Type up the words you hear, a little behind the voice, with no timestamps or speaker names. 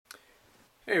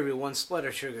Hey everyone,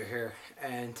 Splatter Sugar here,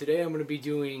 and today I'm going to be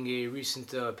doing a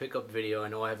recent pickup video. I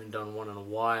know I haven't done one in a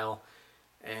while,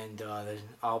 and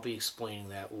I'll be explaining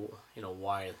that,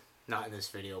 why, not in this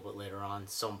video, but later on,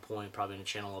 some point, probably in a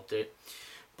channel update.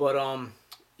 But,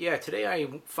 yeah, today I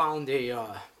found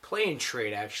a play-in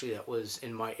trade, actually, that was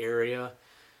in my area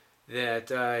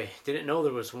that I didn't know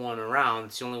there was one around.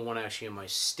 It's the only one actually in my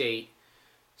state.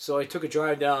 So I took a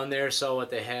drive down there, saw what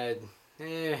they had.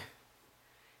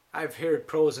 I've heard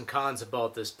pros and cons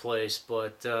about this place,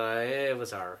 but it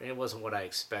wasn't what I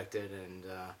expected, and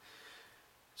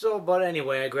but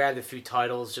anyway, I grabbed a few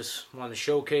titles. Just wanted to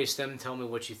showcase them. Tell me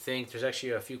what you think. There's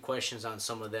actually a few questions on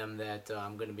some of them that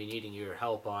I'm going to be needing your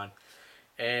help on.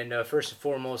 And first and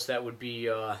foremost, that would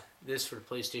be this for the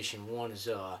PlayStation One is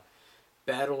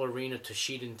Battle Arena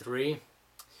Toshiden 3.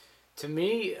 To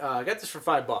me, I got this for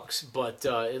 $5, but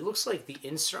it looks like the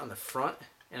insert on the front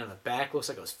and on the back looks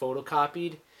like it was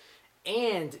photocopied,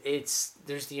 and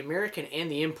there's the American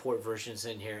and the import versions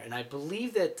in here, and I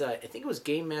believe that I think it was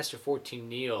Game Master 14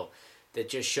 Neo that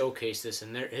just showcased this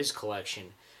in his collection.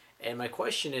 And my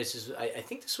question is I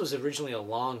think this was originally a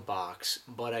long box,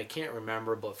 but I can't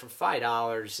remember. But for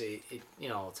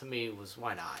 $5, to me it was,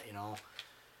 why not,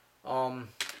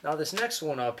 Now this next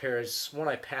one up here is one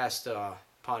I passed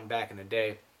upon back in the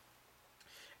day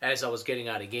as I was getting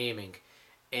out of gaming,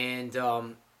 and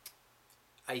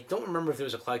I don't remember if there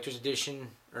was a collector's edition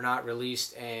or not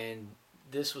released, and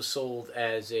this was sold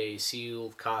as a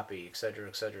sealed copy, etc.,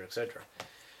 etc., etc.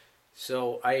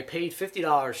 So I paid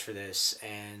 $50 for this,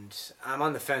 and I'm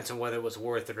on the fence on whether it was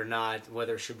worth it or not,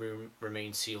 whether it should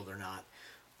remain sealed or not.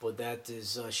 But that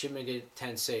is Shin Megami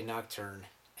Tensei Nocturne,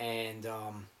 and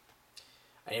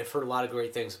I have heard a lot of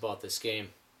great things about this game,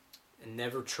 and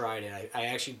never tried it. I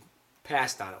actually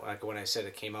passed on it like when I said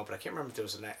it came out, but I can't remember if there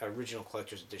was an original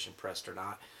collector's edition pressed or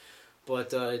not.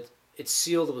 But it's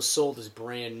sealed. It was sold as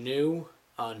brand new.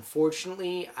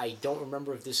 Unfortunately, I don't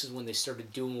remember if this is when they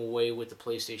started doing away with the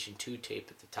PlayStation 2 tape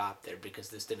at the top there, because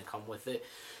this didn't come with it.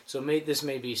 So this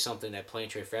may be something that Play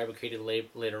Trade fabricated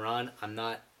later on. I'm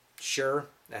not sure.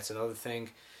 That's another thing.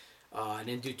 I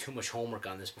didn't do too much homework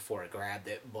on this before I grabbed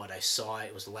it, but I saw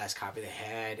it was the last copy they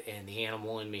had, and the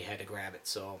animal in me had to grab it.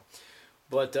 So,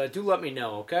 but do let me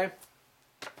know, okay?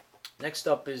 Next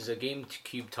up is a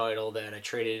GameCube title that I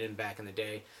traded in back in the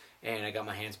day, and I got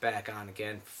my hands back on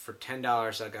again. For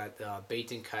 $10, I got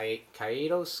Baten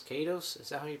Kaitos. Is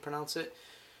that how you pronounce it?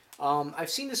 I've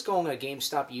seen this going at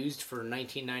GameStop used for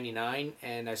 $19.99,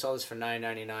 and I saw this for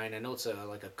 $9.99. I know it's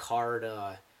like a card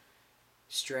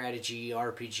strategy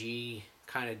RPG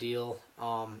kind of deal.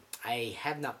 I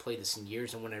have not played this in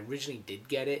years, and when I originally did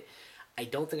get it, I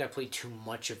don't think I played too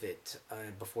much of it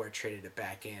before I traded it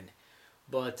back in.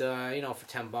 But for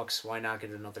 $10, why not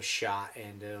get another shot?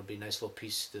 And it'll be a nice little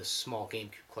piece of the small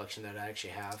GameCube collection that I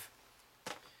actually have.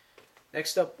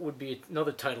 Next up would be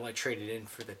another title I traded in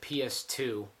for the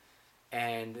PS2,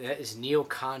 and that is Neo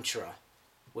Contra,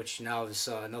 which now is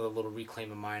another little reclaim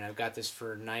of mine. I've got this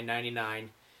for $9.99.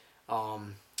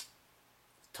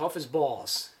 Tough as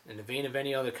balls, in the vein of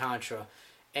any other Contra.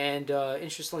 And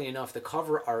interestingly enough, the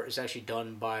cover art is actually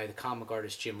done by the comic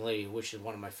artist Jim Lee, which is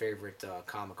one of my favorite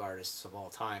comic artists of all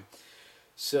time.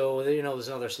 So, there's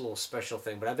another little special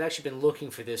thing. But I've actually been looking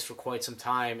for this for quite some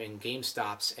time in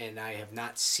GameStops, and I have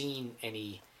not seen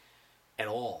any at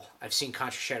all. I've seen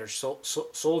Contra Shattered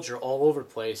Soldier all over the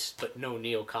place, but no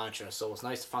Neo Contra. So it was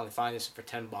nice to finally find this for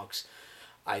 $10.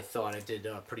 I thought I did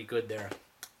pretty good there.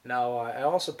 Now, I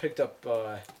also picked up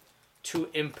two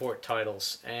import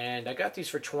titles, and I got these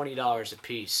for $20 a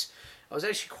piece. I was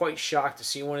actually quite shocked to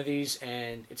see one of these,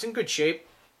 and it's in good shape,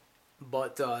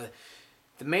 but the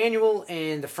manual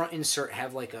and the front insert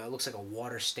have looks like a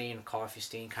water stain, coffee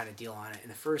stain kind of deal on it.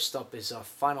 And the first up is a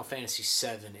Final Fantasy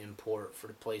VII import for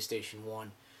the PlayStation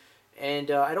 1. And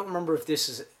I don't remember if this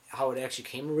is how it actually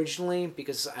came originally,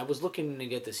 because I was looking to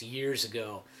get this years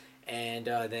ago. And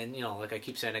then, like I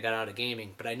keep saying, I got out of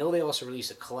gaming. But I know they also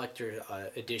released a collector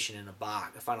edition in a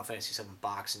box, a Final Fantasy VII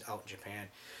box out in Japan.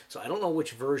 So I don't know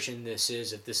which version this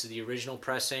is, if this is the original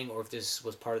pressing or if this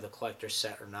was part of the collector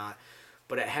set or not.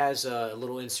 But it has a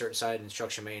little insert inside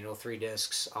instruction manual, 3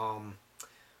 discs.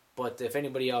 But if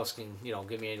anybody else can,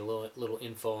 give me a little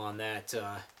info on that.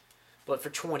 But for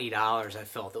 $20, I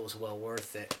felt it was well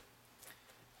worth it.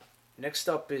 Next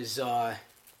up is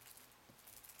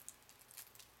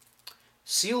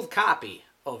sealed copy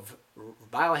of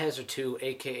Biohazard 2,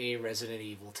 aka Resident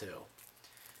Evil 2.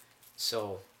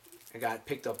 So I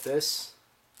picked up this.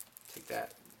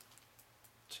 Check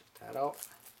that out.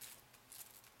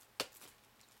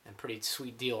 And pretty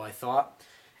sweet deal, I thought.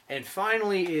 And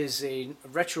finally is a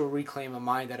retro reclaim of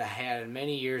mine that I had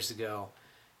many years ago.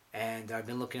 And I've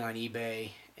been looking on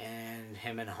eBay and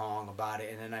him and Hong about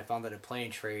it. And then I found it at Play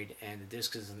and Trade. And the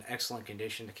disc is in excellent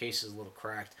condition. The case is a little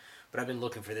cracked. But I've been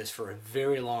looking for this for a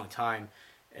very long time.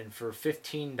 And for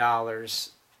 $15,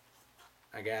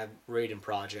 I got Raiden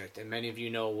Project. And many of you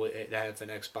know that have an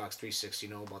Xbox 360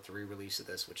 know about the re-release of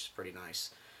this, which is pretty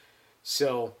nice.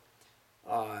 So,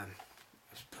 I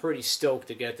was pretty stoked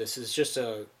to get this. It's just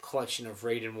a collection of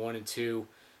Raiden 1 and 2.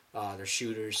 They're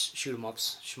shooters, shoot 'em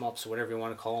ups, shmups, whatever you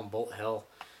want to call them, Bolt Hell.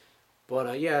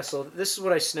 But yeah, so this is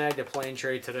what I snagged at Play and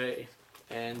Trade today.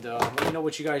 And let me know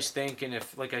what you guys think. And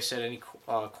if, like I said, any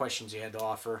questions you had to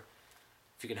offer,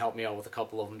 if you can help me out with a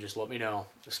couple of them, just let me know.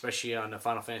 Especially on the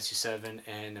Final Fantasy VII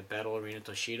and the Battle Arena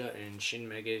Toshida and Shin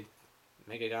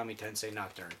Megami Tensei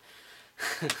Nocturne.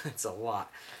 It's a lot.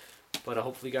 But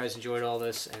hopefully you guys enjoyed all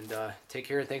this. And take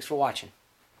care and thanks for watching.